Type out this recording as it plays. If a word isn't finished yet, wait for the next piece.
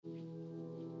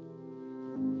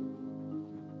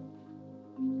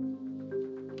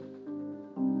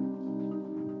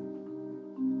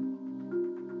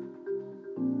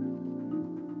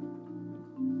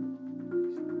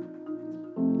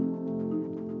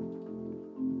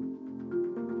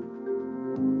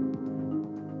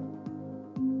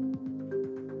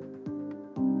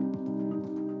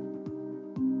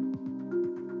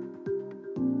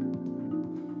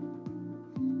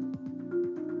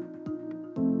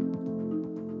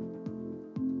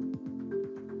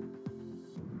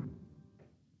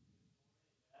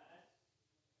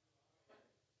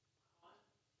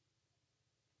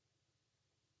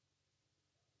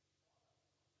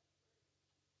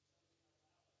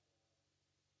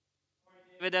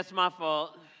That's my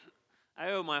fault.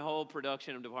 I owe my whole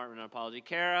production department an apology.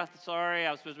 Kara, sorry,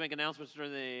 I was supposed to make announcements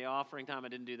during the offering time. I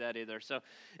didn't do that either. So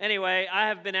anyway, I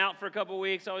have been out for a couple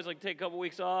weeks. I always like to take a couple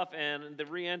weeks off, and the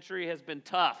re-entry has been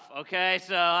tough, okay?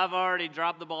 So I've already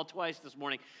dropped the ball twice this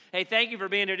morning. Hey, thank you for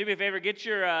being here. Do me a favor, get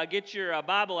your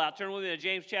Bible out. Turn with me to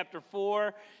James chapter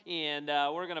 4, and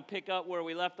we're going to pick up where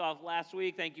we left off last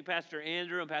week. Thank you, Pastor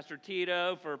Andrew and Pastor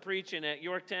Tito, for preaching at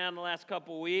Yorktown the last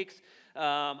couple weeks.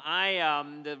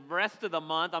 The rest of the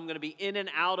month, I'm going to be in and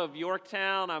out of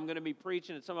Yorktown. I'm going to be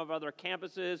preaching at some of our other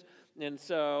campuses. And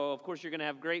so, of course, you're going to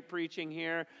have great preaching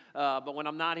here. But when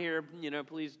I'm not here,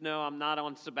 please know I'm not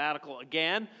on sabbatical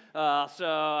again. So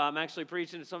I'm actually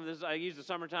preaching at some of this. I use the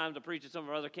summertime to preach at some of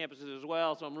our other campuses as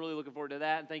well. So I'm really looking forward to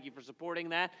that. And thank you for supporting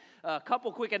that. A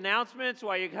couple quick announcements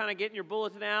while you're kind of getting your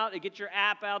bulletin out. Get your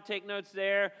app out. Take notes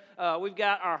there. We've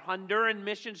got our Honduran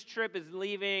missions trip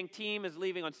team is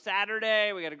leaving on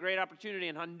Saturday. We got a great opportunity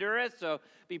in Honduras. So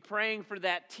be praying for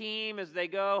that team as they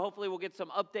go. Hopefully we'll get some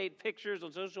update pictures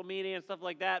on social media and stuff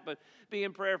like that, but be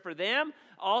in prayer for them.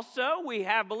 Also, we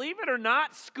have, believe it or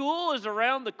not, school is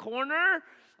around the corner.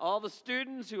 All the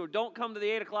students who don't come to the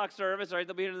 8 o'clock service, right,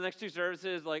 they'll be here in the next two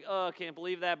services, like, oh, I can't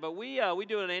believe that. But we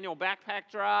do an annual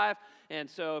backpack drive, and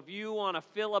so if you want to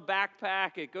fill a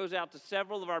backpack, it goes out to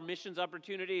several of our missions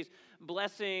opportunities,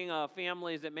 blessing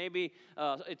families that maybe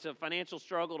it's a financial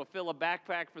struggle to fill a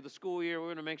backpack for the school year. We're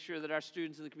going to make sure that our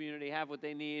students in the community have what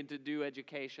they need to do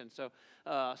education. So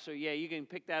yeah, you can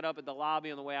pick that up at the lobby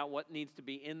on the way out, what needs to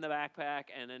be in the backpack,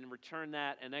 and then return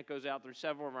that, and that goes out through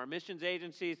several of our missions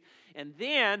agencies. And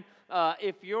then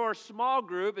if your small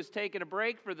group is taking a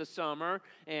break for the summer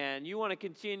and you want to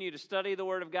continue to study the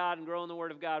Word of God and grow in the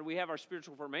Word of God, we have our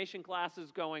spiritual formation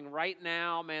classes going right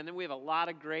now. Man, then we have a lot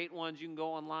of great ones. You can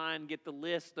go online, get the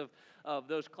list of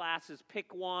those classes.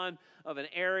 Pick one of an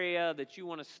area that you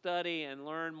want to study and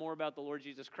learn more about the Lord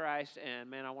Jesus Christ. And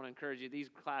man, I want to encourage you. These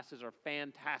classes are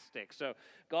fantastic. So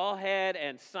go ahead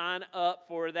and sign up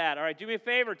for that. All right, do me a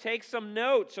favor. Take some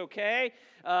notes, okay?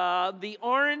 The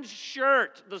orange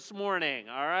shirt this morning,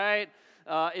 all right,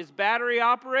 is battery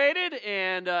operated,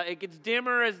 and it gets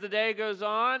dimmer as the day goes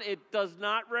on. It does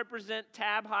not represent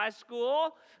Tab High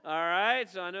School, all right?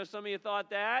 So I know some of you thought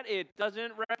that. It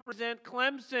doesn't represent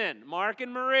Clemson, Mark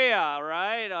and Maria, all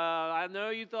right? I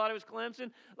know you thought it was Clemson.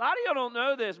 A lot of y'all don't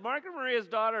know this. Mark and Maria's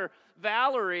daughter,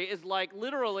 Valerie, is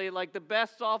literally the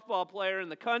best softball player in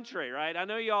the country, right? I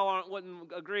know y'all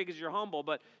wouldn't agree because you're humble,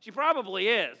 but she probably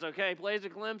is, okay? Plays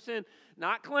at Clemson,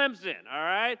 not Clemson, all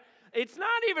right? It's not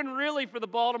even really for the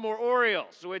Baltimore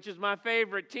Orioles, which is my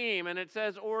favorite team, and it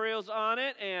says Orioles on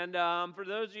it. And for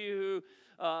those of you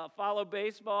who follow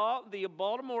baseball, the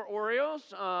Baltimore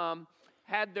Orioles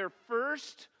had their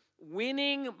first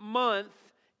winning month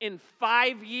in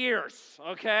 5 years,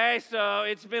 okay? So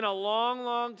it's been a long,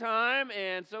 long time,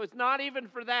 and so it's not even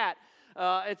for that.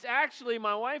 It's actually,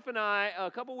 my wife and I, a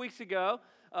couple weeks ago,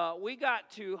 we got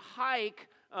to hike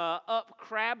up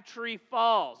Crabtree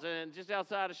Falls, and just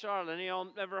outside of Charlotte. Any of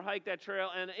y'all ever hiked that trail?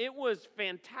 And it was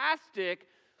fantastic,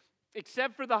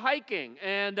 except for the hiking.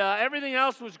 And everything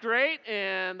else was great,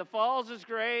 and the falls is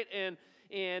great. And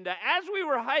as we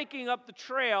were hiking up the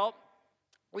trail,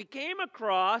 we came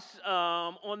across,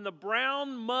 on the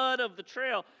brown mud of the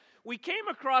trail, we came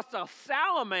across a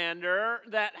salamander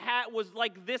that was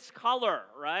like this color,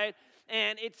 right?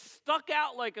 And it stuck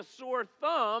out like a sore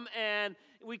thumb, and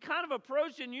we kind of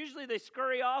approached, and usually they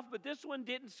scurry off, but this one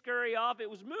didn't scurry off. It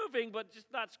was moving, but just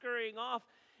not scurrying off.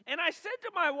 And I said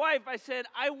to my wife,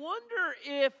 I wonder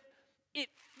if it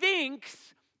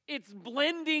thinks it's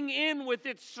blending in with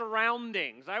its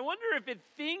surroundings. I wonder if it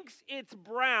thinks it's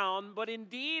brown, but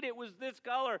indeed it was this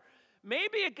color.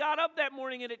 Maybe it got up that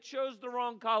morning and it chose the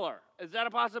wrong color. Is that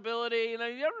a possibility? You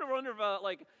ever wonder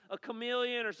if a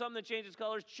chameleon or something that changes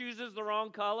colors chooses the wrong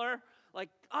color?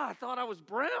 I thought I was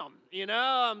brown,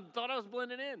 thought I was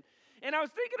blending in. And I was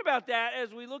thinking about that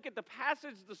as we look at the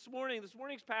passage this morning. This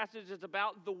morning's passage is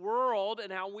about the world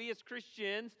and how we as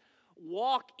Christians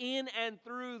walk in and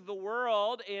through the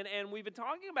world. And we've been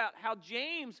talking about how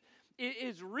James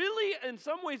is really, in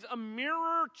some ways, a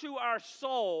mirror to our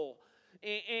soul.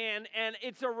 And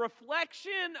it's a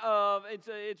reflection of,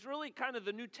 it's really kind of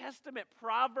the New Testament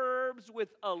Proverbs with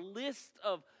a list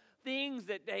of things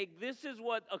that, hey, this is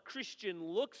what a Christian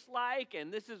looks like,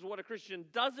 and this is what a Christian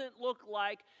doesn't look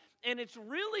like. And it's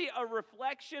really a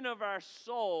reflection of our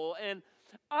soul. And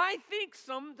I think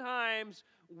sometimes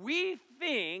we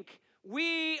think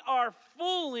we are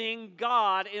fooling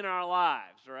God in our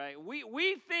lives, right?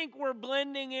 We think we're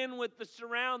blending in with the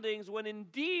surroundings when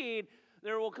indeed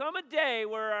there will come a day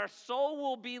where our soul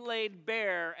will be laid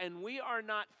bare and we are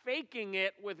not faking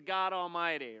it with God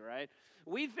Almighty, right?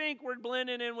 We think we're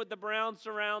blending in with the brown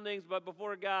surroundings, but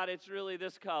before God, it's really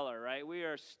this color, right? We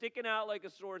are sticking out like a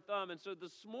sore thumb. And so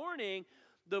this morning,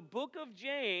 the book of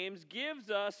James gives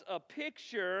us a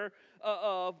picture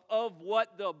of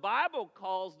what the Bible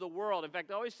calls the world. In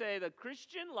fact, I always say the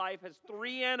Christian life has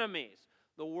three enemies: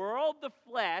 the world, the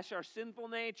flesh, our sinful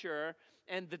nature,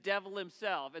 and the devil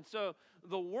himself. And so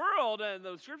the world, and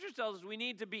the scripture tells us we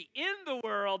need to be in the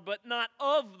world, but not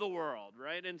of the world,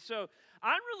 right? And so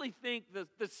I really think the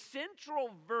central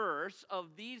verse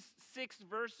of these 6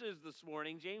 verses this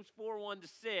morning, James 4, 1 to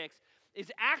 6,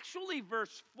 is actually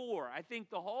verse 4. I think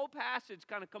the whole passage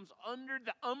kind of comes under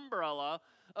the umbrella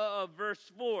of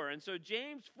verse 4. And so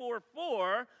James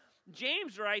 4:4,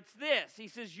 James writes this. He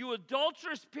says, "You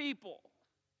adulterous people,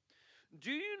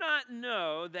 do you not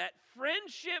know that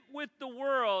friendship with the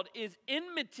world is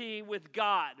enmity with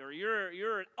God?" Or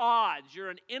you're at odds. You're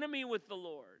an enemy with the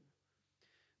Lord.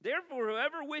 "Therefore,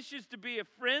 whoever wishes to be a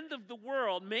friend of the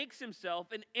world makes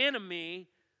himself an enemy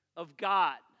of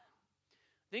God."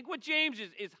 I think what James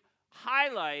is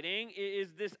highlighting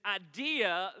is this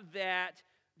idea that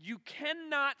you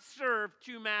cannot serve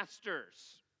two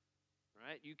masters,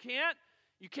 right? You can't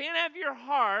have your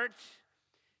heart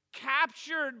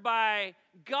captured by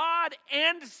God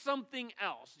and something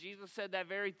else. Jesus said that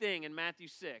very thing in Matthew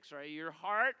 6, right? Your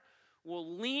heart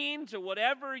will lean to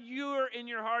whatever you're in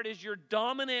your heart is your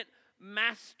dominant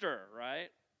master, right?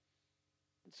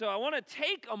 So I want to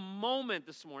take a moment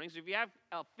this morning. So if you have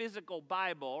a physical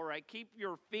Bible, right, keep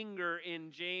your finger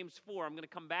in James 4. I'm going to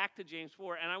come back to James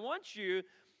 4. And I want you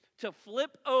to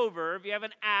flip over. If you have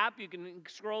an app, you can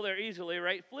scroll there easily,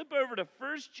 right? Flip over to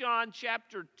 1 John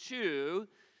chapter 2,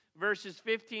 verses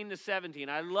 15 to 17.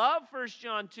 I love 1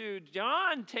 John 2.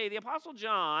 The Apostle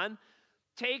John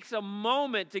takes a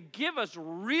moment to give us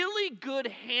really good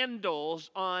handles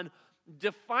on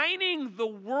defining the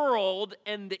world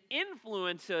and the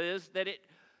influences that it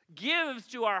gives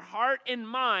to our heart and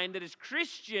mind, that as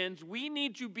Christians we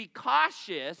need to be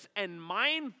cautious and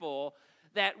mindful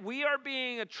that we are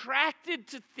being attracted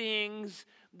to things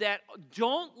that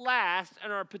don't last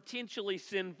and are potentially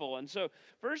sinful. And so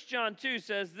 1 John 2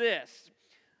 says this.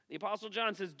 The Apostle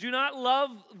John says, "Do not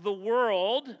love the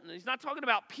world." And he's not talking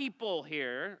about people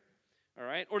here, all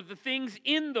right, or the things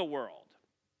in the world.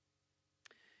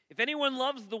 "If anyone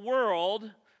loves the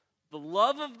world, the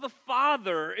love of the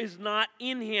Father is not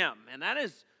in him." And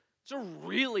it's a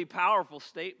really powerful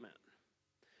statement.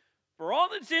 "For all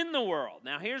that's in the world,"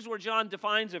 now here's where John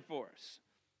defines it for us: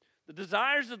 "the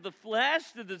desires of the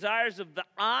flesh, the desires of the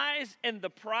eyes, and the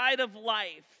pride of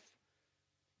life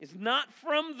is not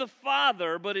from the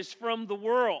Father, but is from the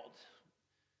world."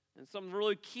 And something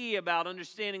really key about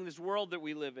understanding this world that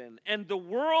we live in. "And the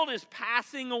world is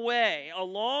passing away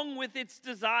along with its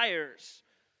desires.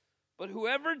 But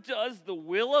whoever does the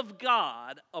will of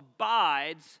God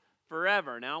abides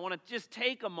forever." Now I want to just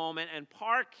take a moment and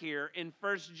park here in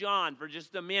 1 John for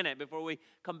just a minute before we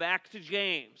come back to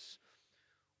James.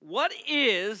 What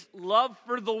is love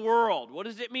for the world? What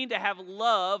does it mean to have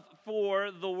love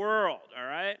for the world, all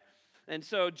right? And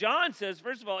so John says,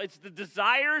 first of all, it's the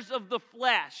desires of the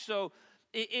flesh. So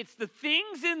it's the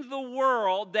things in the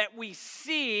world that we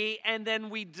see and then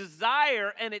we desire,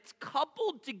 and it's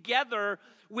coupled together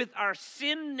with our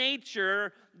sin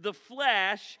nature, the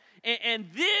flesh,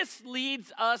 and this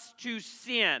leads us to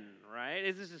sin,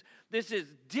 right? This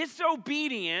is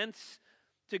disobedience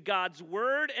to God's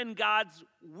word and God's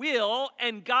will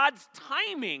and God's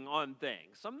timing on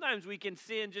things. Sometimes we can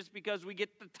sin just because we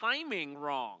get the timing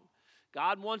wrong.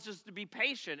 God wants us to be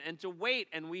patient and to wait,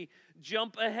 and we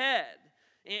jump ahead.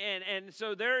 And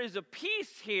so there is a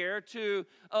piece here to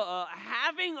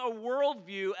having a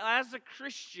worldview as a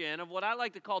Christian of what I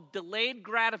like to call delayed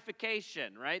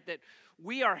gratification, right? That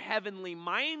we are heavenly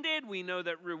minded. We know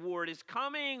that reward is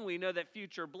coming. We know that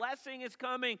future blessing is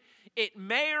coming. It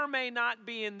may or may not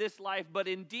be in this life, but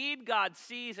indeed God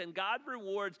sees and God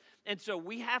rewards. And so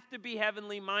we have to be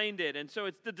heavenly minded. And so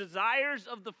it's the desires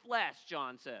of the flesh,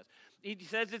 John says. He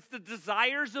says it's the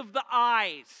desires of the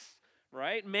eyes,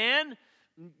 right? Men,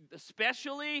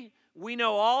 especially, we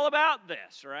know all about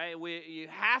this, right? You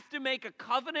have to make a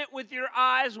covenant with your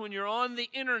eyes when you're on the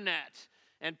internet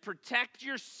and protect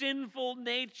your sinful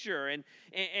nature.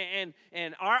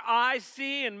 And our eyes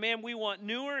see, and man, we want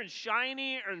newer and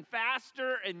shinier and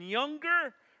faster and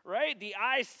younger, right? The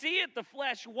eyes see it, the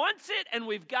flesh wants it, and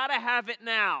we've got to have it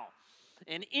now.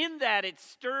 And in that, it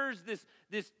stirs this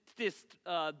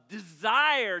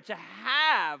desire to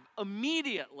have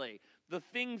immediately the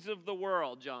things of the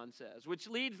world, John says, which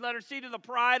leads, letter C, to the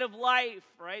pride of life,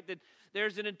 right? That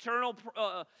there's an internal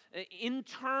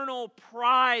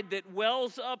pride that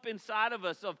wells up inside of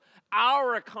us of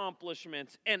our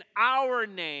accomplishments and our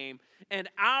name and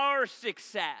our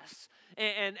success.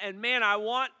 And man, I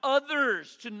want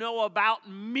others to know about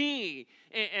me.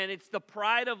 And it's the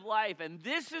pride of life. And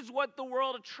this is what the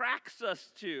world attracts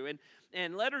us to.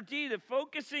 And letter D, that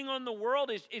focusing on the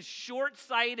world is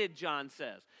short-sighted, John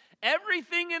says.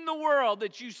 Everything in the world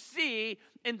that you see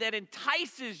and that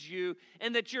entices you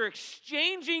and that you're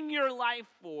exchanging your life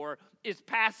for is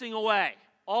passing away.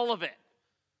 All of it,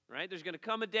 right? There's going to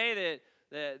come a day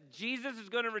that Jesus is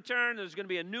going to return. There's going to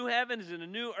be a new heavens and a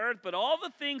new earth. But all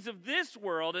the things of this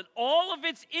world and all of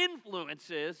its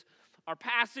influences are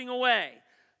passing away.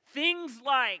 Things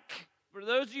like, for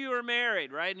those of you who are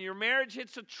married, right, and your marriage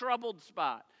hits a troubled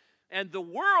spot, and the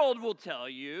world will tell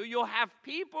you, you'll have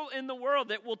people in the world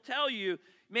that will tell you,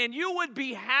 man, you would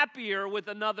be happier with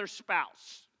another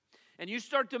spouse. And you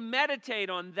start to meditate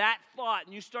on that thought,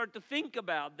 and you start to think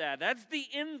about that. That's the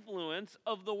influence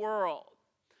of the world.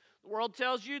 The world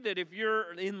tells you that if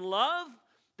you're in love,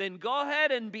 then go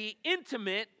ahead and be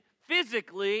intimate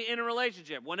physically in a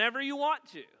relationship whenever you want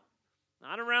to.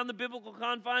 Not around the biblical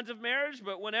confines of marriage,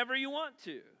 but whenever you want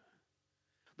to.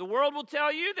 The world will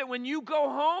tell you that when you go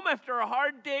home after a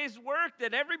hard day's work,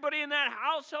 that everybody in that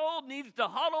household needs to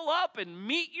huddle up and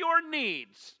meet your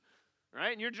needs,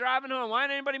 right? And you're driving home. Why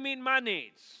ain't anybody meeting my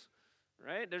needs,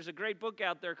 right? There's a great book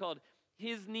out there called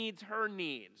His Needs, Her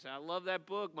Needs. I love that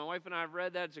book. My wife and I have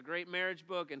read that. It's a great marriage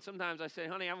book. And sometimes I say,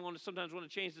 honey, sometimes want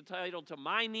to change the title to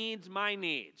My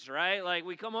Needs, right? Like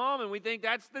we come home and we think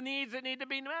that's the needs that need to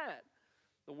be met.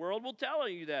 The world will tell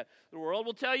you that. The world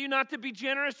will tell you not to be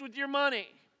generous with your money.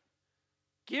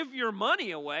 Give your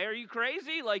money away. Are you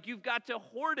crazy? Like you've got to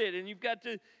hoard it and you've got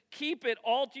to keep it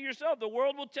all to yourself. The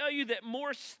world will tell you that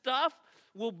more stuff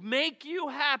will make you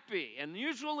happy. And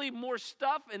usually more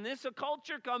stuff in this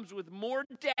culture comes with more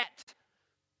debt.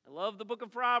 I love the book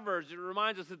of Proverbs. It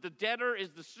reminds us that the debtor is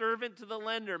the servant to the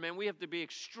lender. Man, we have to be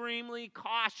extremely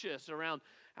cautious around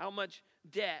how much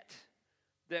debt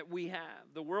that we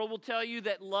have. The world will tell you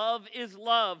that love is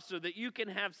love so that you can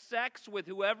have sex with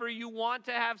whoever you want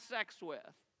to have sex with.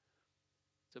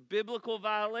 It's a biblical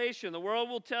violation. The world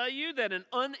will tell you that an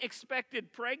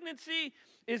unexpected pregnancy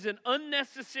is an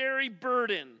unnecessary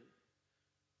burden.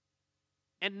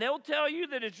 And they'll tell you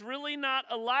that it's really not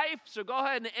a life, so go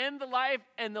ahead and end the life,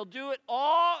 and they'll do it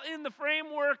all in the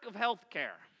framework of health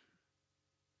care.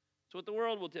 That's what the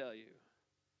world will tell you.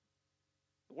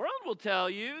 The world will tell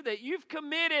you that you've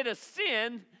committed a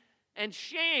sin and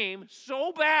shame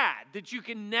so bad that you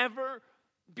can never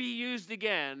be used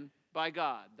again by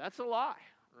God. That's a lie,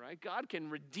 right? God can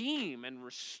redeem and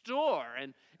restore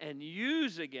and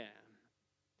use again.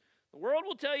 The world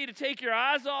will tell you to take your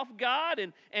eyes off God,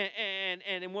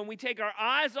 and when we take our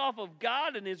eyes off of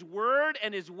God and His Word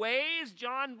and His ways,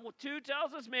 John 2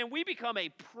 tells us, man, we become a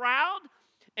proud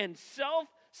and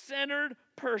self-centered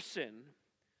person.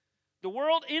 The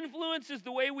world influences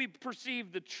the way we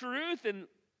perceive the truth, and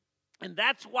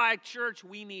that's why, church,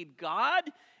 we need God,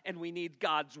 and we need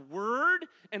God's Word,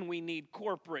 and we need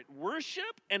corporate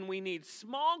worship, and we need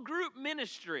small group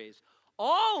ministries.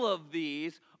 All of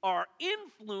these are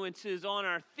influences on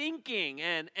our thinking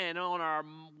and on our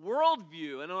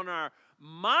worldview and on our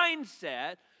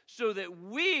mindset so that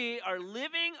we are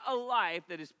living a life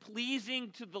that is pleasing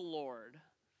to the Lord.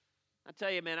 I tell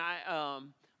you, man,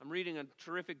 I'm reading a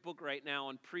terrific book right now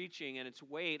on preaching and its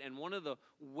weight, and one of the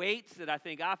weights that I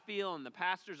think I feel and the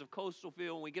pastors of Coastal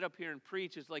feel when we get up here and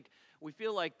preach is like we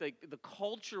feel like the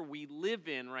culture we live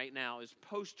in right now is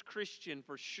post-Christian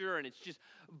for sure, and it's just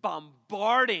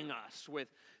bombarding us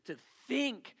to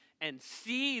think and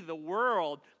see the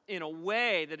world in a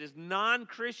way that is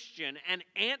non-Christian and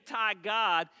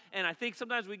anti-God. And I think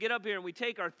sometimes we get up here and we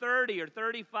take our 30 or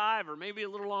 35 or maybe a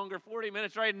little longer, 40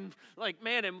 minutes, right? And like,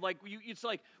 man, it's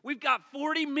like we've got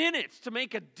 40 minutes to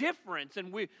make a difference.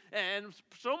 And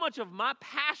so much of my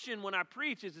passion when I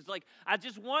preach is it's like I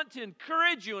just want to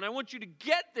encourage you and I want you to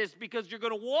get this because you're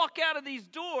going to walk out of these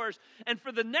doors and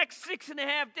for the next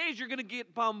 6.5 days you're going to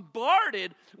get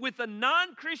bombarded with a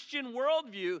non-Christian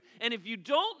worldview. And if you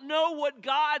don't know what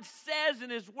God God says in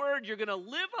his word, you're going to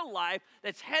live a life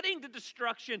that's heading to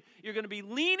destruction. You're going to be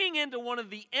leaning into one of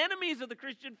the enemies of the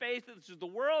Christian faith, this is the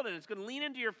world, and it's going to lean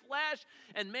into your flesh.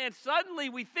 And man, suddenly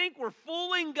we think we're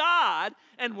fooling God,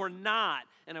 and we're not.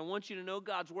 And I want you to know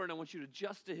God's word, and I want you to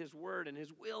adjust to his word and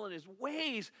his will and his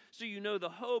ways so you know the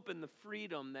hope and the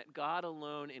freedom that God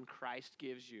alone in Christ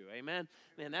gives you. Amen?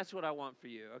 Man, that's what I want for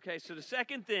you. Okay, so the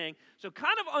second thing, so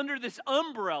kind of under this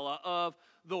umbrella of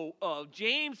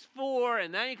James 4,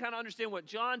 and now you kind of understand what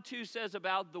John 2 says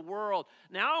about the world.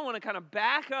 Now I want to kind of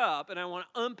back up, and I want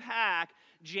to unpack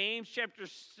James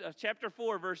chapter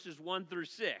 4, verses 1 through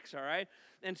 6, all right?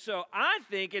 And so I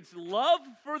think it's love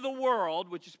for the world,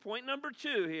 which is point number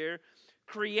 2 here,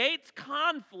 creates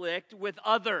conflict with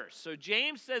others. So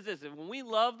James says this, when we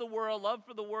love the world, love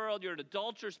for the world, you're an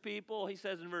adulterous people, he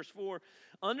says in verse 4.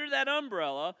 Under that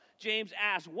umbrella, James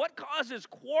asks, what causes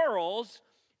quarrels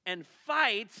and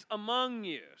fights among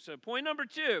you? So point number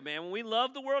 2, man, when we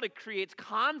love the world, it creates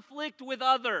conflict with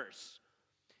others.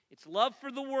 It's love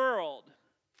for the world.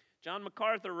 John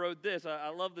MacArthur wrote this. I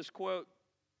love this quote.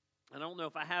 I don't know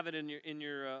if I have it in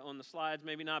your on the slides,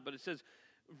 maybe not, but it says,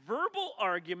 verbal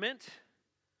argument,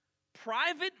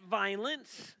 private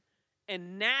violence,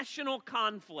 and national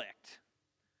conflict.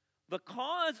 The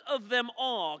cause of them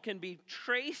all can be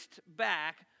traced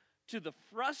back to the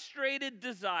frustrated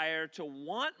desire to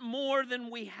want more than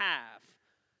we have,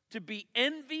 to be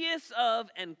envious of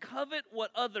and covet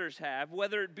what others have,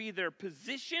 whether it be their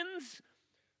positions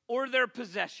or their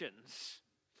possessions.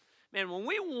 Man, when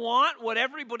we want what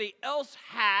everybody else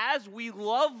has, we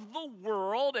love the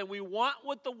world and we want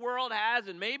what the world has,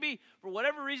 and maybe for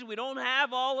whatever reason we don't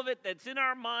have all of it that's in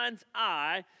our mind's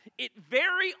eye, it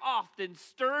very often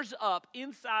stirs up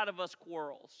inside of us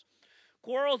quarrels.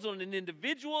 Quarrels on an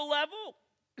individual level,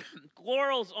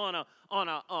 quarrels on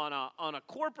a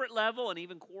corporate level, and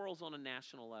even quarrels on a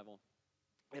national level.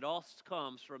 It all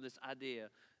comes from this idea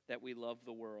that we love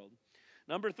the world.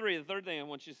 Number 3, the third thing I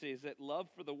want you to see is that love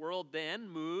for the world then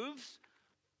moves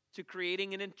to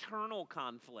creating an internal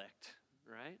conflict,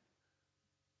 right?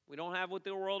 We don't have what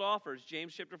the world offers,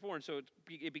 James chapter 4, and so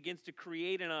it begins to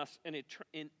create in us an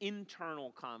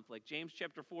internal conflict. James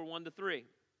chapter 4, 1 to 3.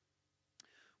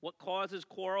 What causes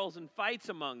quarrels and fights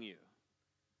among you?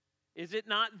 Is it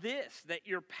not this, that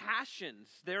your passions,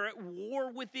 they're at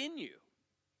war within you?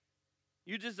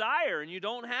 You desire and you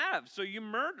don't have, so you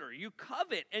murder. You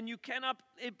covet and you cannot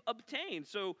obtain,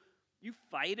 so you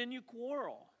fight and you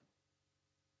quarrel.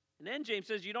 And then James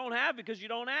says you don't have because you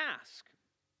don't ask.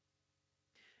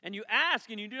 And you ask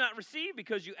and you do not receive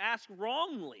because you ask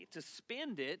wrongly to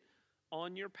spend it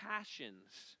on your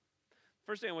passions.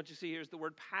 First thing I want you to see here is the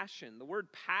word passion. The word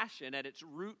passion at its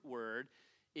root word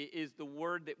is the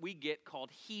word that we get called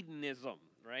hedonism,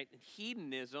 right?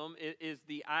 Hedonism is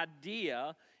the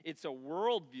idea, it's a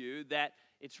worldview that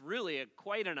it's really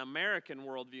quite an American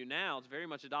worldview now. It's very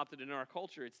much adopted in our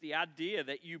culture. It's the idea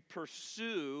that you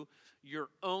pursue your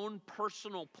own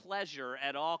personal pleasure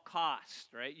at all costs,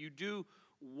 right? You do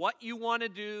what you want to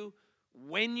do,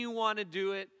 when you want to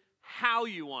do it, how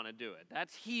you want to do it.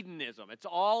 That's hedonism. It's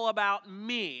all about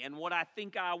me and what I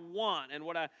think I want and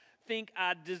what I think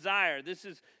I desire. This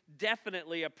is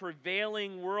definitely a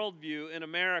prevailing worldview in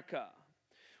America.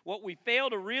 What we fail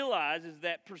to realize is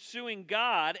that pursuing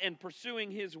God and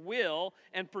pursuing His will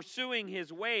and pursuing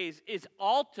His ways is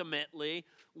ultimately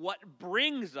what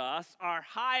brings us our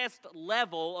highest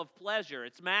level of pleasure.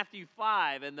 It's Matthew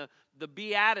 5 and the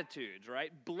Beatitudes,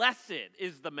 right? Blessed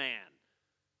is the man,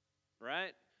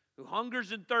 right, who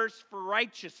hungers and thirsts for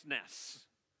righteousness.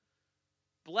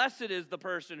 Blessed is the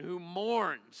person who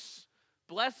mourns.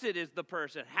 Blessed is the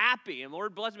person. Happy. And the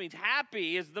word blessed means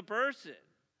happy is the person.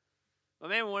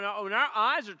 But man, when our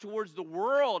eyes are towards the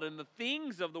world and the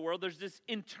things of the world, there's this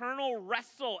internal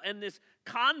wrestle and this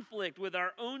conflict with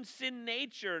our own sin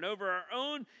nature and over our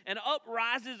own, and up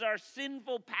rises our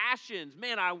sinful passions.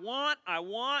 Man, I want.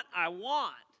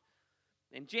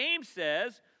 And James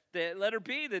says, that letter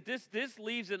B, that this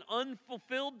leaves an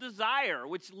unfulfilled desire,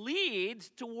 which leads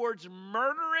towards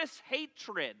murderous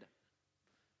hatred.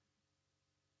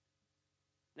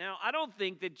 Now, I don't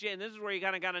think that this is where you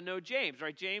kind of got to know James,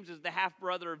 right? James is the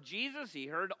half-brother of Jesus. He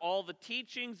heard all the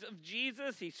teachings of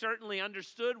Jesus. He certainly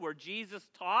understood where Jesus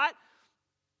taught.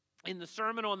 in the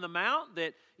Sermon on the Mount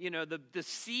that, the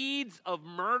seeds of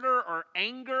murder or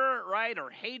anger, right, or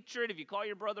hatred. If you call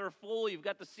your brother a fool, you've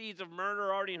got the seeds of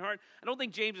murder already in heart. I don't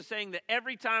think James is saying that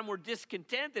every time we're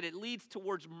discontent that it leads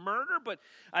towards murder, but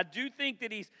I do think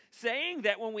that he's saying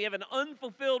that when we have an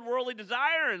unfulfilled worldly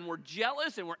desire and we're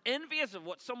jealous and we're envious of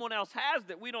what someone else has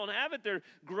that we don't have it, there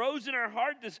grows in our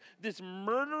heart this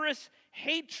murderous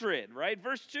hatred, right?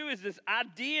 Verse 2 is this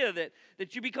idea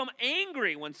that you become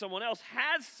angry when someone else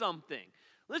has something.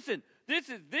 Listen, this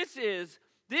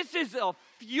is a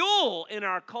fuel in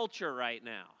our culture right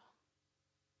now.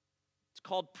 It's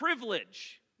called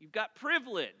privilege. You've got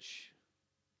privilege.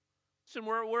 Listen,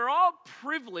 we're all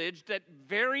privileged at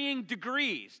varying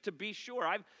degrees, to be sure.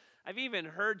 I've even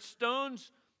heard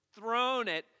stones thrown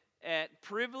at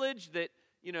privilege that,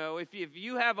 if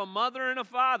you have a mother and a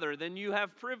father, then you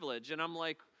have privilege. And I'm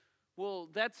like, well,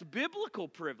 that's biblical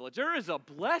privilege. There is a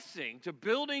blessing to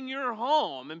building your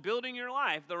home and building your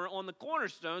life. They're on the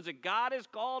cornerstones that God has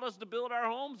called us to build our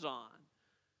homes on.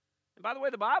 And by the way,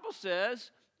 the Bible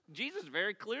says, Jesus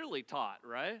very clearly taught,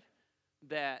 right,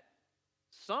 that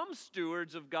some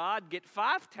stewards of God get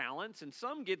 5 talents, and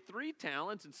some get 3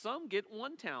 talents, and some get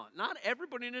 1 talent. Not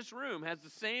everybody in this room has the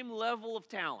same level of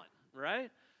talent,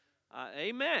 right?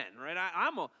 Amen, right?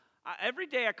 Every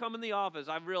day I come in the office,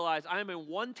 I realize I'm a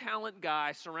 1-talent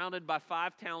guy surrounded by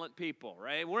 5-talent people,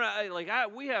 right?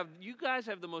 You guys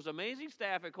have the most amazing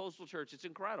staff at Coastal Church. It's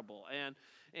incredible,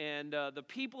 and the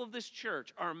people of this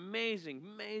church are amazing,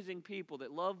 amazing people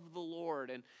that love the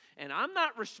Lord, and I'm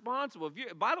not responsible.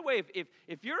 By the way,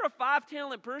 if you're a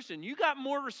 5-talent person, you got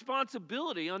more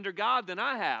responsibility under God than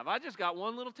I have. I just got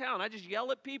 1 little talent. I just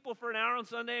yell at people for an hour on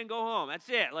Sunday and go home. That's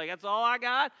it. That's all I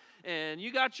got. And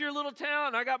you got your little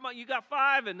talent. You got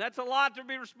 5, and that's a lot to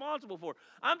be responsible for.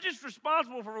 I'm just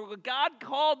responsible for what God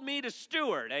called me to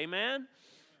steward. Amen.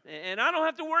 And I don't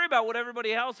have to worry about what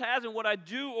everybody else has and what I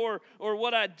do or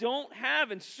what I don't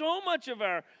have. And so much of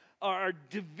our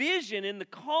division in the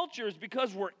culture is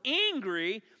because we're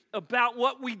angry about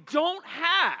what we don't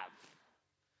have.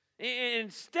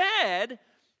 Instead,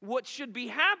 what should be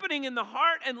happening in the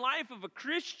heart and life of a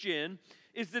Christian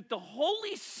is that the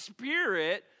Holy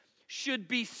Spirit should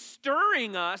be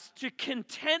stirring us to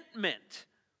contentment,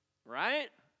 right?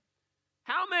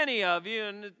 How many of you,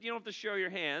 and you don't have to show your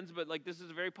hands, but this is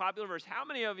a very popular verse, how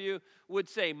many of you would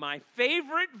say, my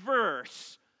favorite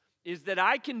verse is that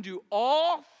I can do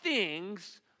all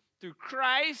things through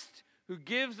Christ who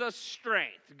gives us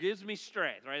strength, who gives me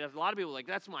strength, right? There's a lot of people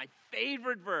that's my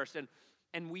favorite verse,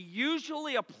 and we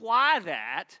usually apply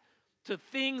that to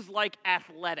things like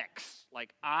athletics.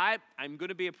 I'm going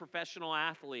to be a professional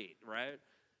athlete, right?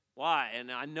 Why?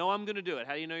 And I know I'm going to do it.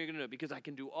 How do you know you're going to do it? Because I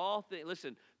can do all things.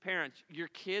 Listen, parents, your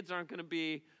kids aren't going to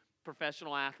be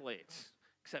professional athletes,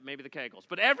 except maybe the Kegels.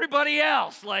 But everybody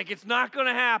else, it's not going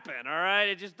to happen, all right?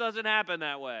 It just doesn't happen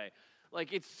that way.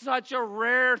 It's such a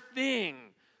rare thing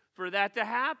for that to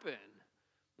happen.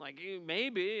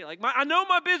 Maybe. I know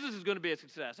my business is going to be a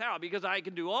success. How? Because I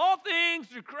can do all things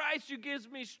through Christ who gives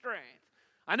me strength.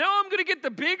 I know I'm going to get the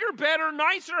bigger, better,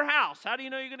 nicer house. How do you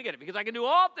know you're going to get it? Because I can do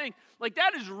all things.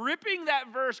 That is ripping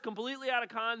that verse completely out of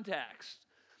context.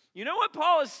 You know what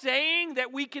Paul is saying?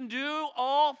 That we can do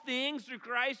all things through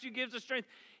Christ who gives us strength.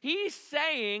 He's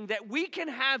saying that we can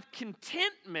have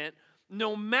contentment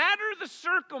no matter the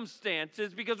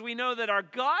circumstances, because we know that our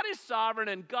God is sovereign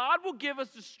and God will give us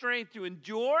the strength to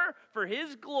endure for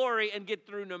His glory and get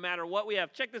through no matter what we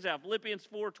have. Check this out, Philippians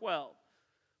 4:12.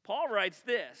 Paul writes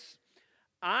this,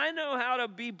 I know how to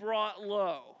be brought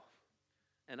low,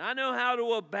 and I know how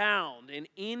to abound in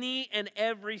any and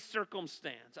every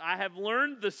circumstance. I have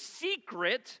learned the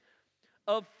secret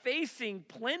of facing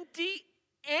plenty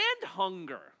and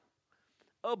hunger,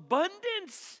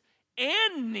 abundance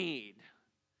and need.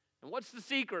 And what's the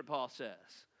secret, Paul says?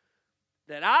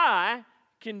 That I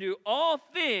can do all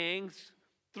things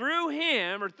through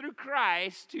Him or through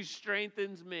Christ who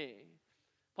strengthens me.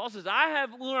 Paul says, I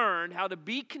have learned how to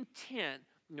be content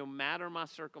no matter my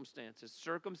circumstances.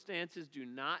 Circumstances do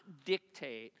not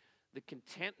dictate the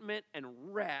contentment and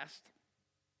rest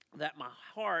that my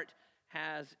heart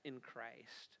has in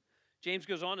Christ. James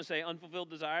goes on to say, unfulfilled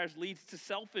desires leads to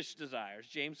selfish desires.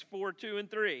 James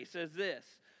 4:2-3 says this,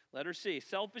 letter C,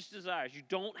 selfish desires. You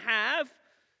don't have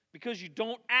because you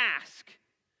don't ask.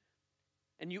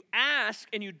 And you ask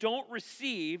and you don't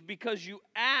receive because you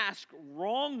ask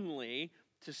wrongly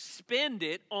to spend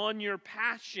it on your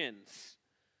passions.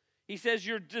 He says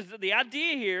the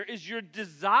idea here is your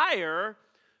desire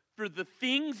for the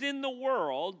things in the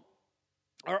world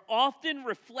are often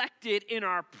reflected in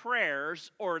our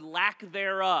prayers or lack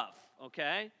thereof,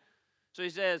 okay? So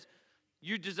he says,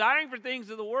 You're desiring for things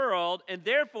of the world, and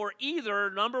therefore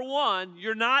either, number one,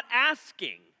 you're not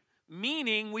asking,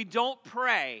 meaning we don't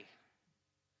pray.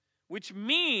 Which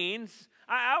means,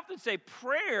 I often say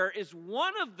prayer is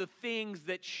one of the things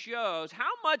that shows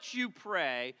how much you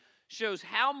pray, shows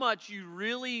how much you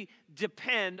really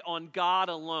depend on God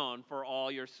alone for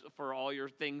all your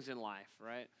things in life,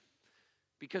 right?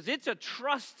 Because it's a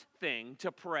trust thing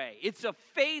to pray. It's a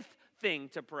faith thing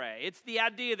to pray. It's the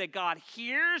idea that God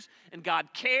hears and God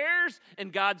cares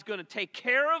and God's going to take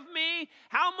care of me.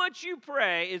 How much you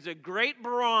pray is a great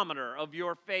barometer of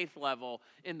your faith level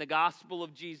in the gospel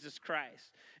of Jesus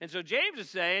Christ. And so James is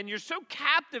saying, you're so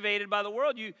captivated by the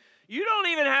world, you don't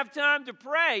even have time to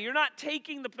pray. You're not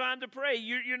taking the time to pray.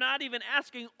 You're not even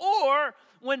asking. Or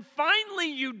when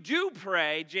finally you do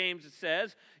pray, James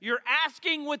says, you're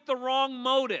asking with the wrong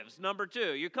motives. Number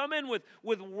two, you come in with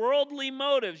worldly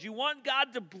motives. You want God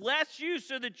to bless you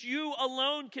so that you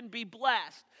alone can be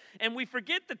blessed. And we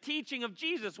forget the teaching of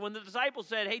Jesus when the disciples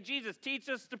said, hey, Jesus, teach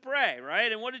us to pray,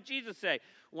 right? And what did Jesus say?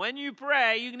 When you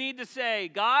pray, you need to say,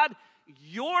 God,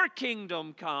 your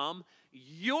kingdom come,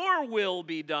 your will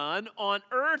be done on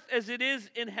earth as it is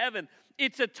in heaven.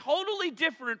 It's a totally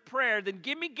different prayer than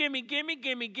gimme, gimme, gimme,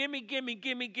 gimme, gimme, gimme,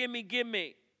 gimme, gimme,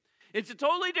 gimme. It's a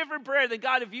totally different prayer than,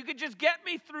 God, if you could just get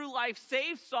me through life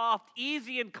safe, soft,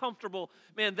 easy, and comfortable,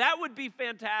 man, that would be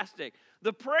fantastic.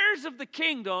 The prayers of the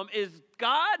kingdom is,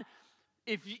 God,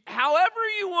 however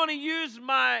you want to use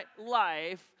my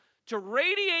life to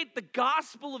radiate the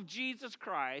gospel of Jesus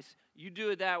Christ, you do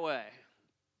it that way.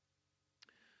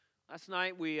 Last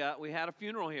night we had a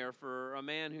funeral here for a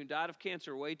man who died of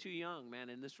cancer way too young, man,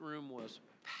 and this room was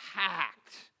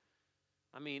packed.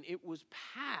 I mean, it was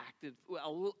packed.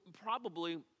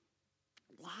 Probably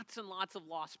lots and lots of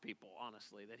lost people,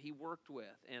 honestly, that he worked with.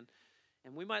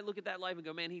 And we might look at that life and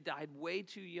go, man, he died way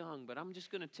too young. But I'm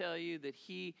just going to tell you that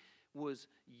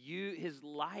his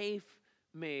life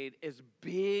made as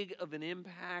big of an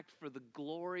impact for the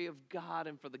glory of God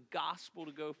and for the gospel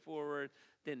to go forward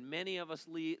than many of us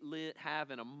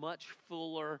have in a much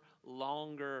fuller,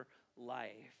 longer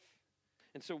life.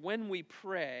 And so when we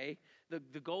pray,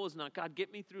 the goal is not, God,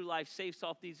 get me through life safe,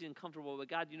 soft, easy, and comfortable. But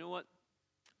God, you know what?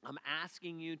 I'm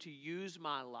asking you to use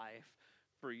my life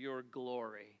for your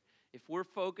glory. If we're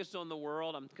focused on the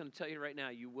world, I'm going to tell you right now,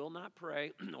 you will not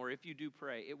pray, or if you do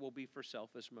pray, it will be for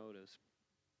selfish motives.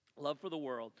 Love for the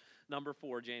world, number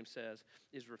 4, James says,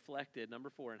 is reflected, number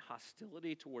 4, in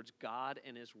hostility towards God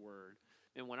and his word.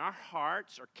 And when our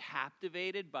hearts are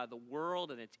captivated by the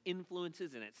world and its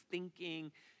influences and its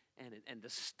thinking and the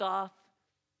stuff,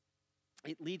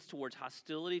 it leads towards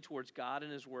hostility towards God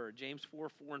and his word. James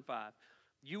 4:4 and 5.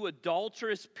 You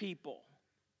adulterous people,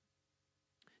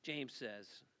 James says.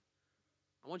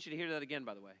 I want you to hear that again,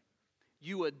 by the way.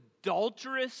 You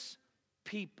adulterous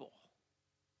people.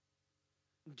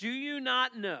 Do you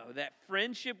not know that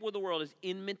friendship with the world is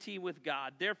enmity with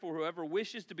God? Therefore, whoever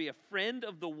wishes to be a friend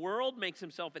of the world makes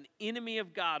himself an enemy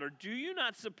of God. Or do you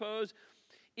not suppose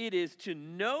it is to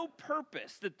no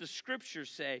purpose that the scriptures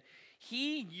say,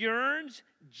 he yearns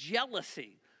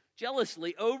jealously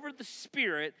over the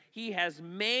Spirit he has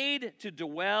made to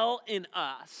dwell in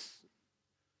us?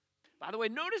 By the way,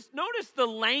 notice the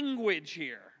language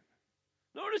here.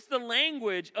 Notice the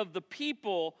language of the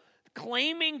people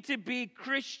claiming to be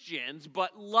Christians,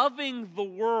 but loving the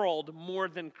world more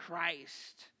than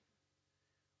Christ.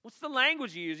 What's the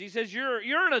language he uses? He says, you're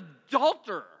an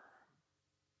adulterer.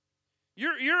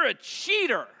 You're a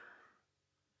cheater.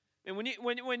 And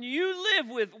when you live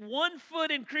with one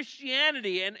foot in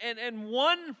Christianity and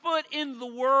one foot in the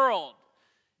world,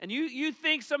 and you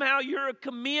think somehow you're a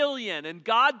chameleon and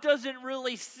God doesn't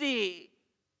really see,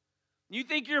 you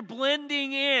think you're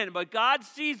blending in, but God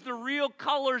sees the real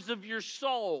colors of your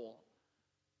soul.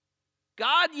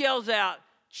 God yells out,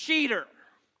 cheater,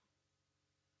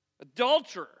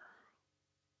 adulterer.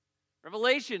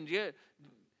 Revelation,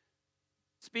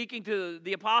 speaking to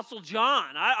the Apostle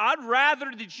John, I'd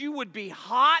rather that you would be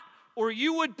hot or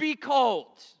you would be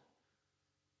cold.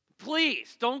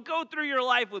 Please, don't go through your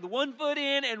life with one foot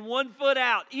in and one foot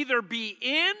out. Either be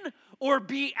in or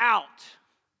be out.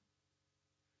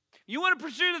 You want to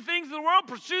pursue the things of the world?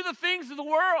 Pursue the things of the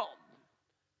world.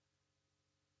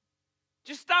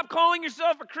 Just stop calling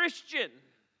yourself a Christian.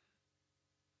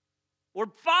 Or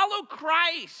follow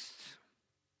Christ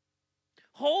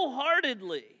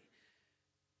wholeheartedly.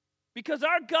 Because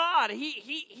our God,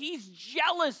 He's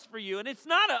jealous for you. And it's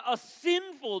not a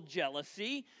sinful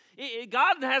jealousy.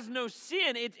 God has no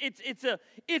sin.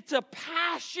 It's a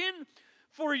passion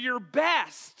for your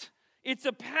best. It's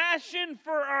a passion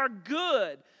for our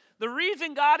good. The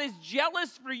reason God is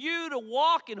jealous for you to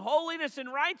walk in holiness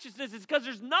and righteousness is because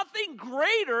there's nothing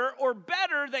greater or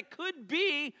better that could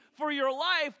be for your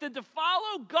life than to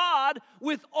follow God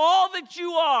with all that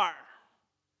you are.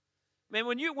 Man,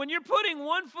 when you're putting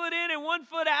one foot in and one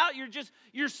foot out,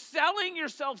 you're selling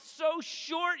yourself so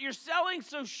short. You're selling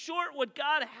so short what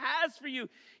God has for you.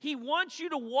 He wants you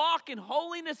to walk in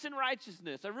holiness and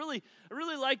righteousness. I really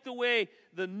like the way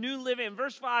the New Living, and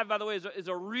verse 5, by the way, is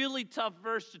a really tough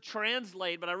verse to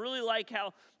translate, but I really like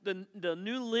how the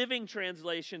New Living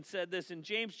Translation said this in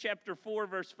James chapter 4,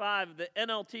 verse 5. The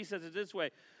NLT says it this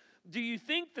way: do you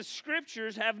think the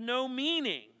scriptures have no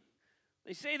meaning?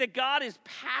 They say that God is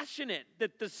passionate,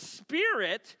 that the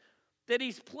Spirit that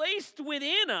He's placed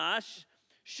within us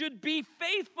should be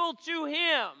faithful to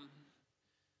Him.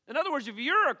 In other words, if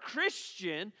you're a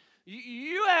Christian,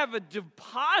 you have a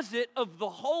deposit of the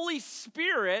Holy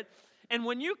Spirit, and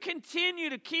when you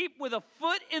continue to keep with a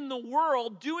foot in the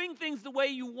world, doing things the way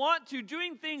you want to,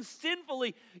 doing things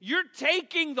sinfully, you're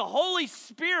taking the Holy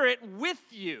Spirit with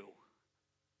you.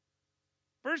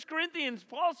 1 Corinthians,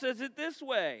 Paul says it this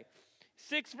way.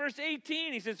 6 verse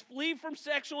 18, he says, flee from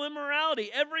sexual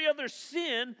immorality. Every other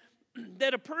sin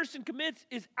that a person commits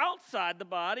is outside the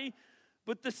body,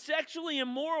 but the sexually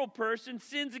immoral person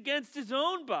sins against his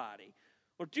own body.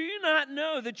 Or do you not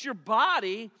know that your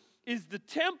body is the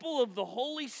temple of the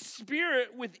Holy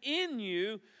Spirit within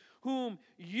you, whom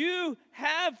you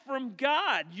have from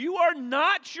God? You are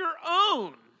not your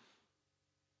own.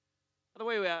 By the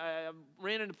way, I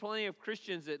ran into plenty of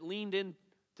Christians that leaned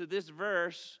into this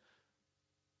verse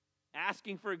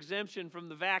asking for exemption from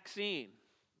the vaccine,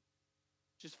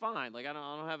 which is fine. Like, I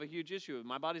don't have a huge issue with it.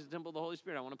 My body's the temple of the Holy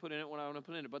Spirit. I want to put in it what I want to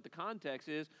put in it. But the context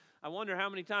is, I wonder how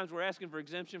many times we're asking for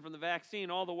exemption from the vaccine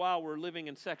all the while we're living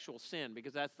in sexual sin,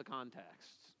 because that's the context,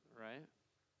 right?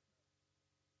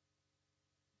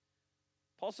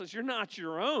 Paul says, you're not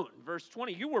your own. Verse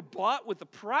 20, you were bought with a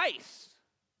price.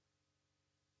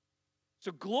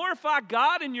 So glorify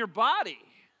God in your body.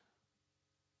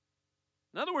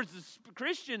 In other words, the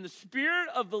Christian, the Spirit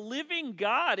of the living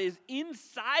God is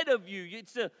inside of you.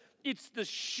 It's the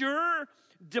sure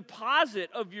deposit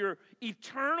of your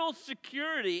eternal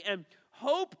security and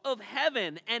hope of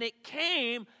heaven, and it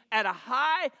came at a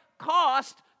high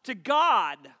cost to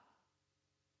God.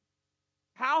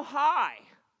 How high?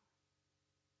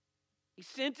 He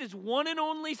sent His one and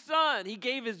only Son. He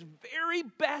gave His very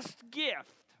best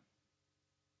gift,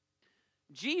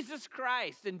 Jesus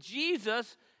Christ. And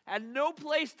Jesus had no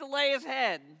place to lay His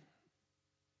head.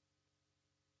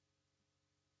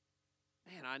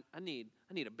 Man, I need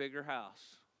a bigger house.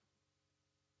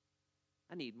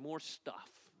 I need more stuff.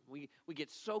 We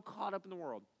get so caught up in the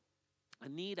world. I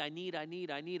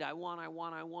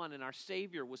want. And our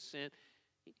Savior was sent.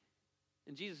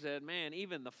 And Jesus said, man,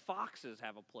 even the foxes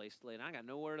have a place to lay, and I got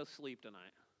nowhere to sleep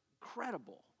tonight.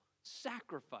 Incredible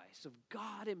sacrifice of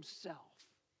God Himself.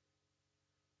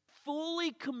 Fully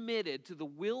committed to the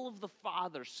will of the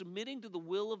Father, submitting to the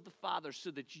will of the Father so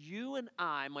that you and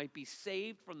I might be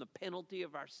saved from the penalty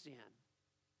of our sin.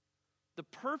 The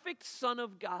perfect Son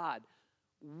of God,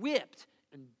 whipped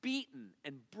and beaten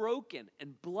and broken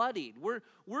and bloodied.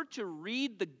 We're to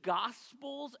read the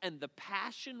Gospels and the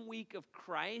Passion Week of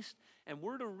Christ, and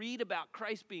we're to read about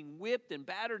Christ being whipped and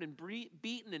battered and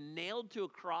beaten and nailed to a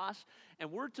cross,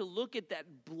 and we're to look at that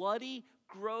bloody,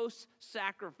 gross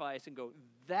sacrifice and go,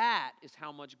 that is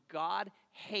how much God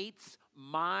hates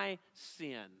my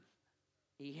sin.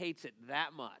 He hates it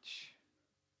that much.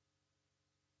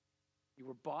 You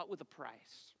were bought with a price.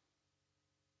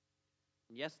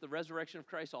 And yes, the resurrection of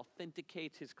Christ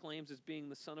authenticates His claims as being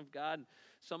the Son of God.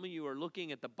 Some of you are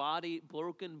looking at the body,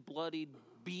 broken, bloodied,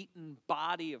 beaten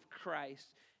body of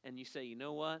Christ, and you say, you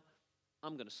know what?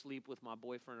 I'm going to sleep with my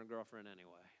boyfriend or girlfriend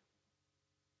anyway.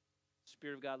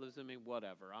 Spirit of God lives in me,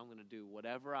 whatever. I'm going to do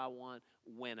whatever I want,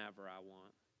 whenever I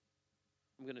want.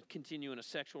 I'm going to continue in a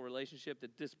sexual relationship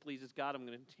that displeases God. I'm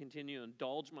going to continue to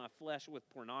indulge my flesh with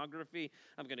pornography.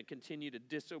 I'm going to continue to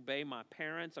disobey my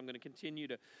parents. I'm going to continue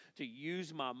to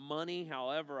use my money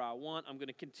however I want. I'm going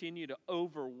to continue to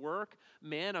overwork.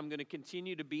 Men, I'm going to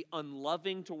continue to be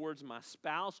unloving towards my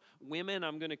spouse. Women,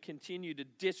 I'm going to continue to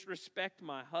disrespect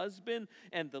my husband.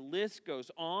 And the list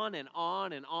goes on and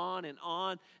on and on and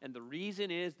on. And the reason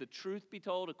is, the truth be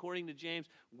told, according to James,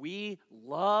 we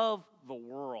love the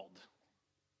world.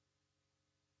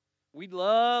 We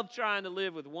love trying to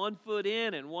live with one foot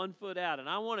in and one foot out. And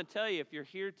I want to tell you, if you're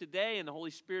here today and the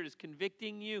Holy Spirit is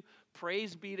convicting you,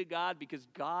 praise be to God, because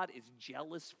God is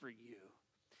jealous for you.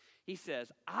 He says,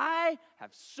 I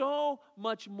have so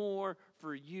much more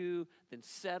for you than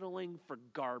settling for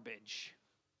garbage.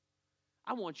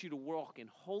 I want you to walk in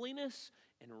holiness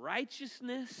and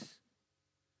righteousness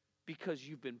because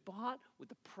you've been bought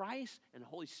with a price and the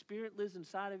Holy Spirit lives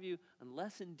inside of you,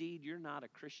 unless indeed you're not a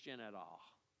Christian at all.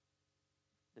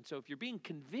 And so if you're being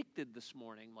convicted this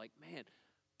morning, like, man,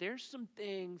 there's some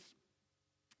things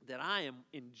that I am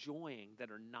enjoying that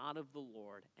are not of the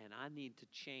Lord, and I need to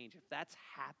change. If that's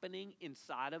happening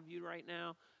inside of you right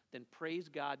now, then praise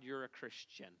God you're a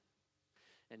Christian.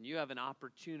 And you have an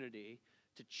opportunity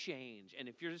to change. And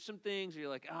if there's some things you're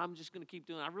like, I'm just going to keep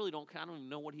doing, I don't even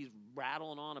know what he's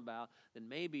rattling on about, then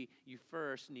maybe you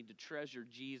first need to treasure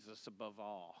Jesus above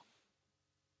all.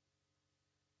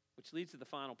 Which leads to the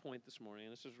final point this morning.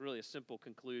 And this is really a simple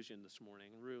conclusion this morning.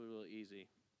 Really, really easy.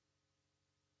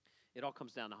 It all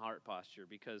comes down to heart posture,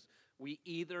 because we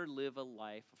either live a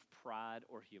life of pride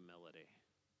or humility.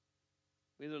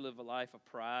 We either live a life of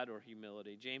pride or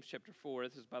humility. James chapter 4,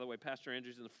 this is, by the way, Pastor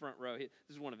Andrew's in the front row. This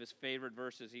is one of his favorite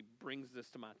verses. He brings this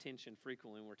to my attention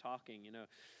frequently when we're talking,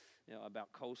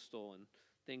 about coastal and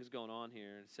things going on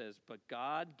here. And it says, but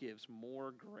God gives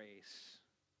more grace.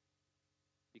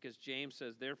 Because James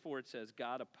says, therefore it says,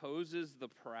 God opposes the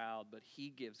proud, but he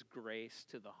gives grace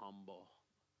to the humble.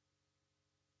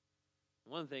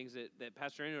 One of the things that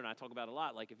Pastor Andrew and I talk about a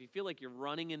lot, like if you feel like you're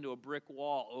running into a brick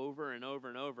wall over and over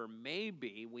and over,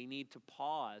 maybe we need to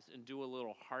pause and do a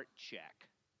little heart check,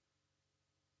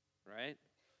 right?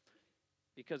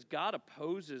 Because God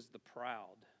opposes the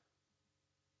proud.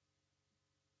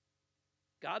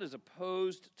 God is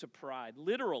opposed to pride.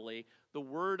 Literally, the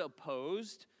word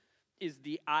opposed is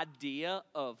the idea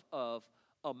of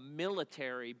a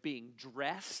military being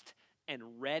dressed and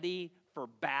ready for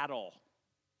battle.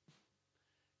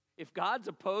 If God's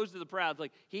opposed to the proud,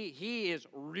 like he is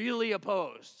really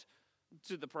opposed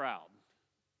to the proud.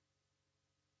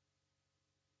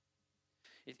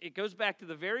 It goes back to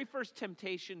the very first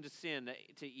temptation to sin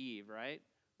to Eve, right?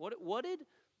 What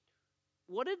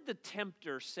did the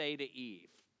tempter say to Eve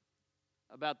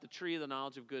about the tree of the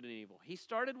knowledge of good and evil? He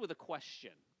started with a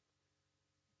question.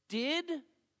 Did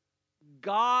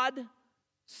God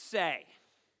say,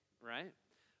 right?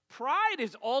 Pride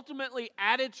is ultimately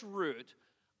at its root,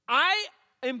 I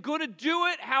am going to do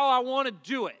it how I want to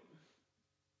do it.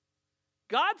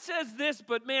 God says this,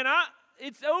 but man,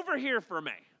 it's over here for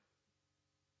me.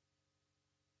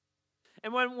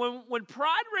 And when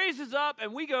pride raises up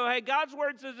and we go, hey, God's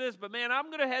word says this, but man, I'm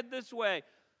going to head this way.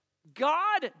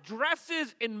 God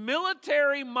dresses in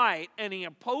military might and he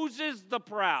opposes the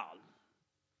proud.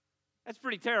 That's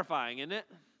pretty terrifying, isn't it?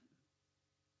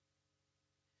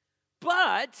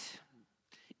 But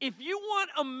if you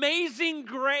want amazing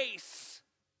grace,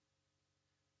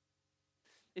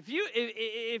 if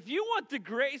you want the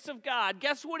grace of God,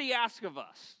 guess what he asks of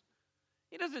us?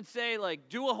 He doesn't say, like,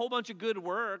 do a whole bunch of good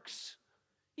works.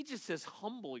 He just says,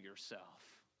 humble yourself.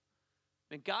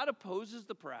 And God opposes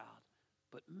the proud,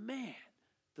 but man,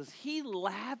 does he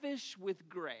lavish with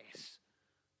grace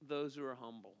those who are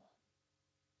humble.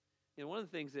 You know, one of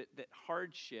the things that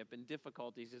hardship and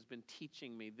difficulties has been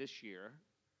teaching me this year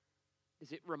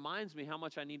is it reminds me how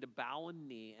much I need to bow a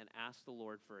knee and ask the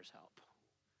Lord for his help.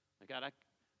 Like, God,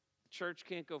 the church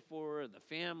can't go forward,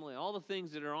 the family, all the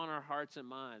things that are on our hearts and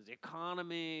minds, the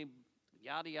economy,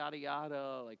 yada, yada,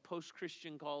 yada, like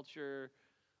post-Christian culture,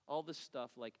 all this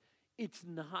stuff. Like, it's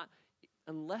not,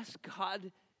 unless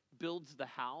God builds the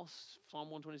house, Psalm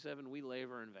 127, we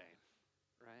labor in vain,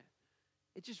 right?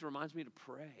 It just reminds me to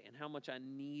pray and how much I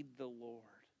need the Lord.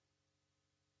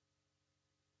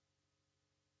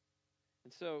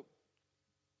 And so,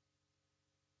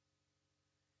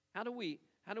 how do we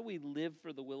live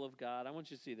for the will of God? I want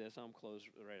you to see this. I'll close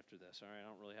right after this, all right? I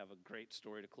don't really have a great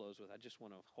story to close with. I just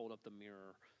want to hold up the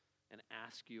mirror and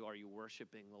ask you, are you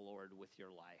worshiping the Lord with your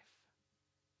life?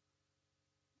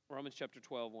 Romans chapter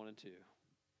 12, 1 and 2.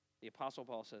 The Apostle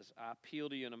Paul says, I appeal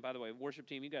to you, and by the way, worship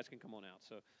team, you guys can come on out.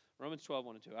 So Romans 12,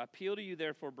 1 and 2. I appeal to you,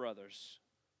 therefore, brothers,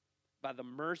 by the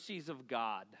mercies of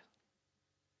God,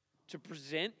 to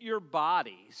present your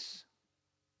bodies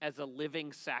as a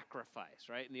living sacrifice,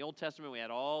 right? In the Old Testament, we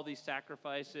had all these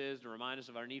sacrifices to remind us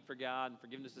of our need for God and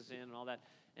forgiveness of sin and all that.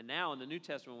 And now in the New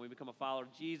Testament, when we become a follower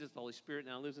of Jesus, the Holy Spirit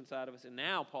now lives inside of us. And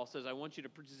now Paul says, I want you to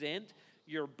present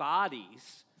your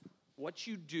bodies, what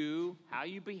you do, how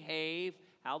you behave,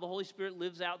 how the Holy Spirit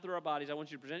lives out through our bodies. I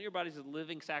want you to present your bodies as a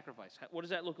living sacrifice. What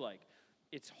does that look like?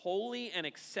 It's holy and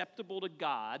acceptable to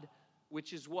God,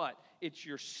 which is what? It's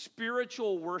your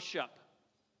spiritual worship.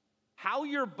 How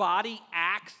your body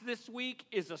acts this week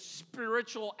is a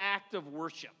spiritual act of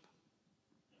worship.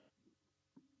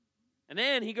 And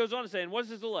then he goes on to say, and what does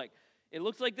this look like? It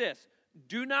looks like this.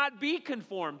 Do not be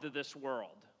conformed to this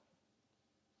world.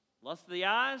 Lust of the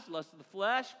eyes, lust of the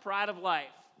flesh, pride of life.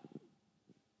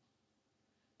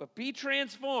 But be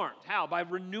transformed. How? By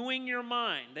renewing your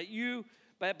mind. That you,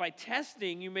 by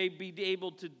testing, you may be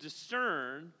able to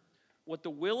discern what the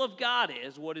will of God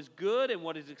is, what is good and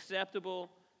what is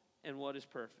acceptable and what is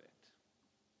perfect.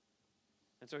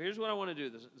 And so here's what I want to do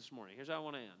this morning. Here's how I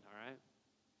want to end, all right?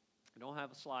 I don't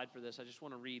have a slide for this. I just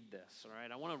want to read this, all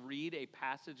right? I want to read a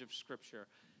passage of Scripture,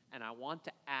 and I want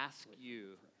to ask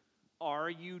you, are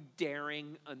you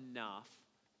daring enough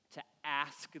to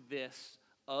ask this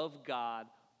of God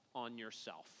on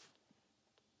yourself?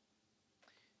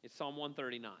 It's Psalm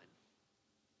 139. In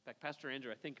fact, Pastor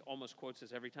Andrew, I think, almost quotes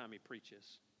this every time he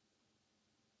preaches.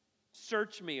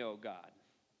 Search me, O God,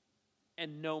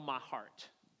 and know my heart.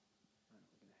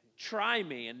 Try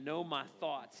me and know my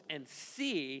thoughts, and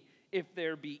see if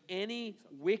there be any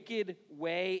wicked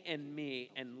way in me,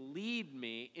 and lead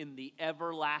me in the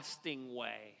everlasting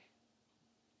way.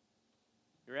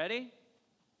 You ready?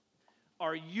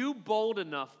 Are you bold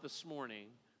enough this morning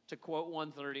to quote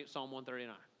Psalm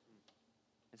 139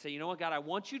 and say, you know what, God, I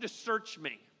want you to search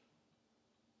me.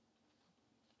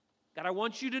 God, I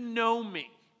want you to know me.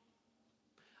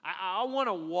 I want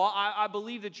to walk. I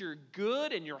believe that you're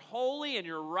good and you're holy and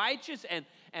you're righteous, and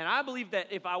I believe that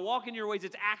if I walk in your ways,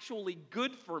 it's actually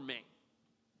good for me.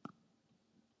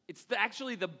 It's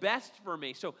actually the best for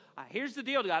me. So here's the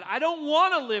deal, God. I don't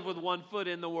want to live with 1 foot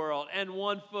in the world and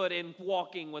 1 foot in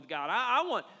walking with God. I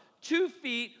want 2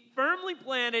 feet firmly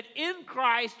planted in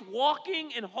Christ,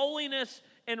 walking in holiness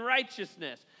and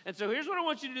righteousness. And so here's what I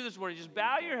want you to do this morning. Just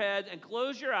bow your head and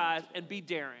close your eyes and be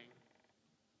daring.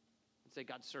 And say,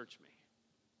 God, search me.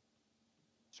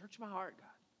 Search my heart, God.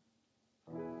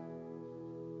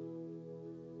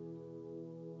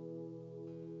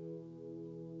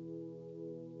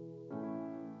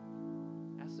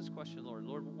 Ask this question, Lord.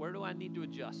 Lord, where do I need to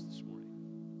adjust this morning?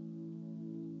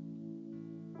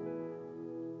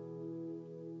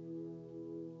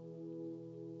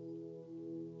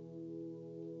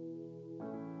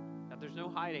 God, there's no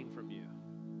hiding from you.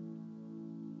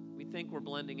 We think we're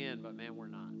blending in, but man, we're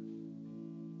not.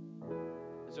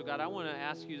 And so, God, I want to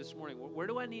ask you this morning, where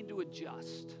do I need to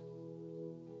adjust?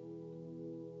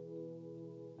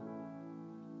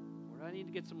 Where do I need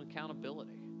to get some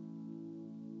accountability?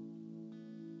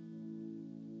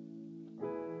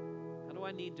 How do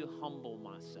I need to humble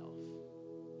myself?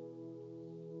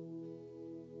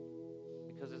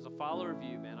 Because as a follower of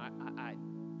you, man, I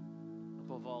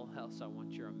above all else, I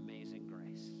want your amazing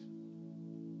grace.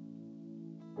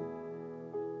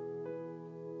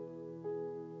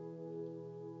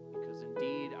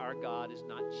 Indeed, our God is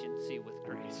not chintzy with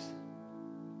grace.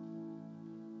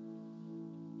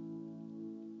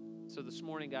 So this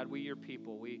morning, God, we, your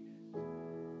people, we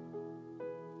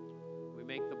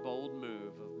make the bold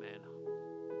move of, man,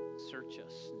 search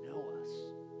us, know us.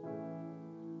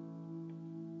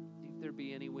 See if there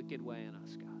be any wicked way in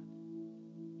us, God.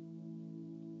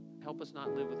 Help us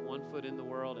not live with 1 foot in the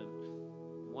world and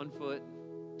 1 foot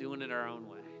doing it our own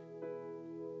way.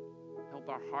 Help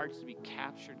our hearts to be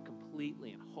captured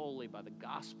completely and wholly by the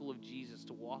gospel of Jesus,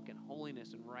 to walk in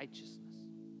holiness and righteousness.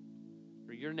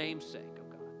 For your name's sake, oh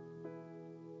God.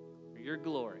 For your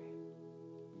glory.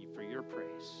 And for your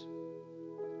praise.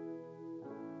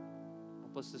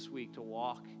 Help us this week to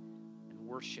walk and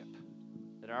worship.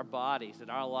 That our bodies, that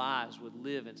our lives would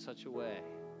live in such a way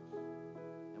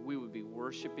that we would be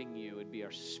worshiping you. It would be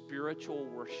our spiritual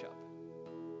worship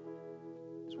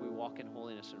as we walk in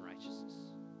holiness and righteousness.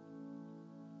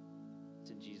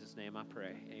 In Jesus' name I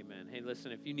pray. Amen. Hey,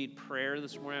 listen, if you need prayer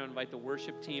this morning, I invite the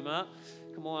worship team up.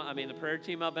 Come on, the prayer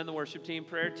team up and the worship team.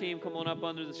 Prayer team, come on up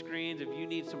under the screens. If you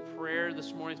need some prayer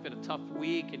this morning, it's been a tough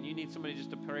week, and you need somebody just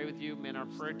to pray with you, man, our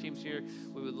prayer team's here.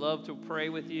 We would love to pray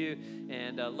with you.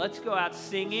 And let's go out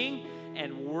singing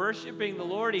and worshiping the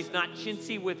Lord. He's not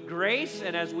chintzy with grace.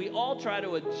 And as we all try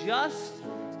to adjust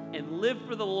and live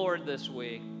for the Lord this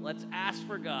week, let's ask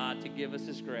for God to give us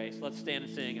His grace. Let's stand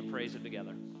and sing and praise Him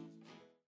together.